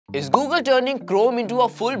Is Google turning Chrome into a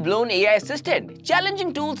full-blown AI assistant,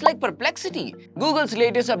 challenging tools like Perplexity? Google's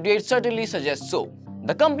latest update certainly suggests so.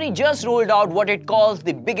 The company just rolled out what it calls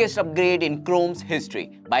the biggest upgrade in Chrome's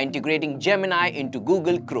history by integrating Gemini into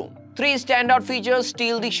Google Chrome. Three standout features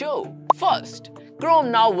steal the show. First,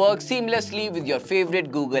 Chrome now works seamlessly with your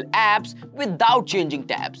favorite Google apps without changing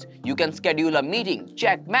tabs. You can schedule a meeting,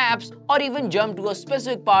 check maps, or even jump to a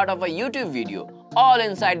specific part of a YouTube video, all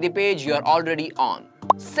inside the page you're already on.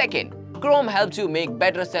 Second, Chrome helps you make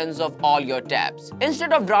better sense of all your tabs.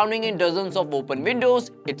 Instead of drowning in dozens of open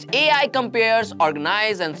windows, its AI compares,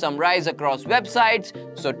 organizes, and summarizes across websites,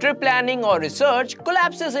 so trip planning or research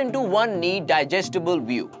collapses into one neat, digestible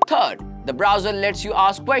view. Third, the browser lets you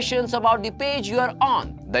ask questions about the page you are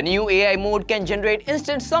on. The new AI mode can generate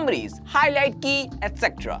instant summaries, highlight key,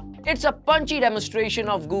 etc. It's a punchy demonstration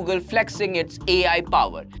of Google flexing its AI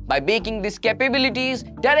power. By baking these capabilities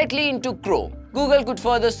directly into Chrome, Google could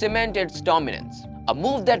further cement its dominance. A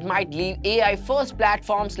move that might leave AI-first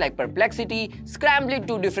platforms like Perplexity scrambling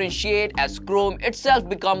to differentiate as Chrome itself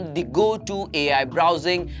becomes the go-to AI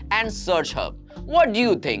browsing and search hub. What do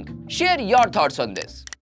you think? Share your thoughts on this.